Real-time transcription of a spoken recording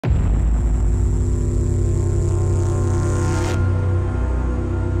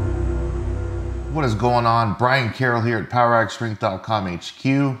what is going on? Brian Carroll here at PowerActStrength.com HQ.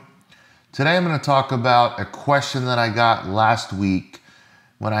 Today I'm going to talk about a question that I got last week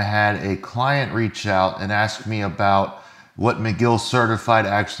when I had a client reach out and ask me about what McGill Certified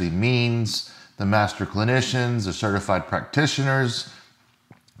actually means, the master clinicians, the certified practitioners,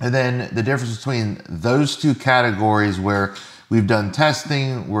 and then the difference between those two categories where we've done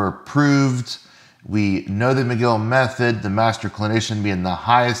testing, we're approved, we know the McGill method, the master clinician being the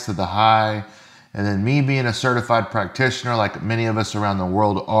highest of the high, and then me being a certified practitioner like many of us around the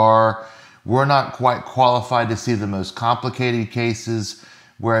world are. We're not quite qualified to see the most complicated cases,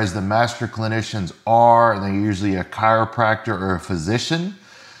 whereas the master clinicians are, and they're usually a chiropractor or a physician.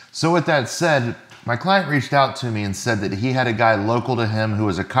 So with that said, my client reached out to me and said that he had a guy local to him who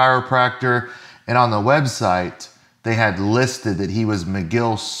was a chiropractor, and on the website, they had listed that he was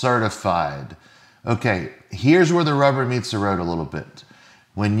McGill Certified. Okay, here's where the rubber meets the road a little bit.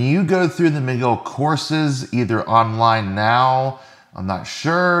 When you go through the McGill courses, either online now, I'm not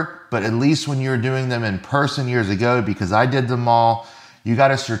sure, but at least when you were doing them in person years ago, because I did them all, you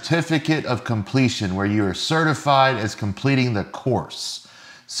got a certificate of completion where you are certified as completing the course.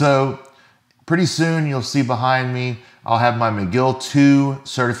 So pretty soon you'll see behind me, I'll have my McGill 2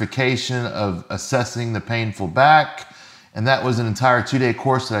 certification of assessing the painful back. And that was an entire 2-day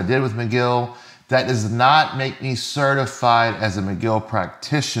course that I did with McGill. That does not make me certified as a McGill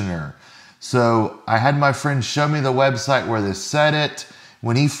practitioner. So I had my friend show me the website where this said it.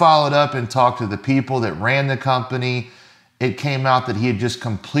 When he followed up and talked to the people that ran the company, it came out that he had just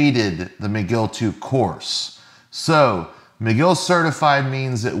completed the McGill 2 course. So McGill Certified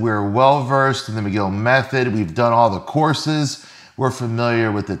means that we're well-versed in the McGill method. We've done all the courses. We're familiar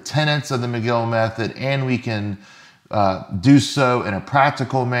with the tenets of the McGill method, and we can do so in a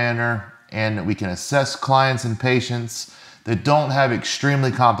practical manner, and we can assess clients and patients that don't have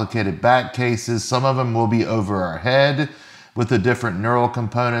extremely complicated back cases. Some of them will be over our head with the different neural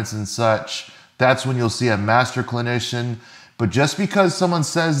components and such. That's when you'll see a master clinician. But just because someone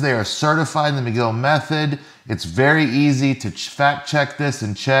says they are certified in the McGill method, it's very easy to fact check this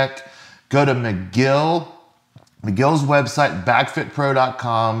and check. Go to McGill's website,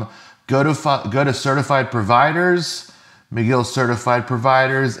 backfitpro.com. Go to certified providers, McGill certified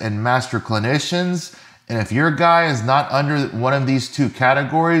providers, and master clinicians. And if your guy is not under one of these two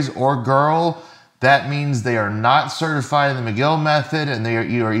categories, or girl, that means they are not certified in the McGill method, and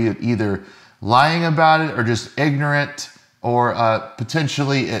you are either lying about it or just ignorant, or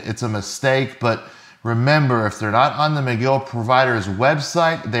potentially it's a mistake. But remember, if they're not on the McGill provider's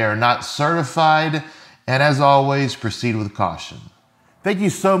website, they are not certified. And as always, proceed with caution. Thank you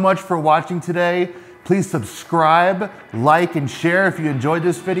so much for watching today. Please subscribe, like, and share if you enjoyed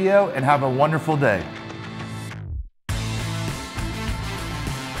this video, and have a wonderful day.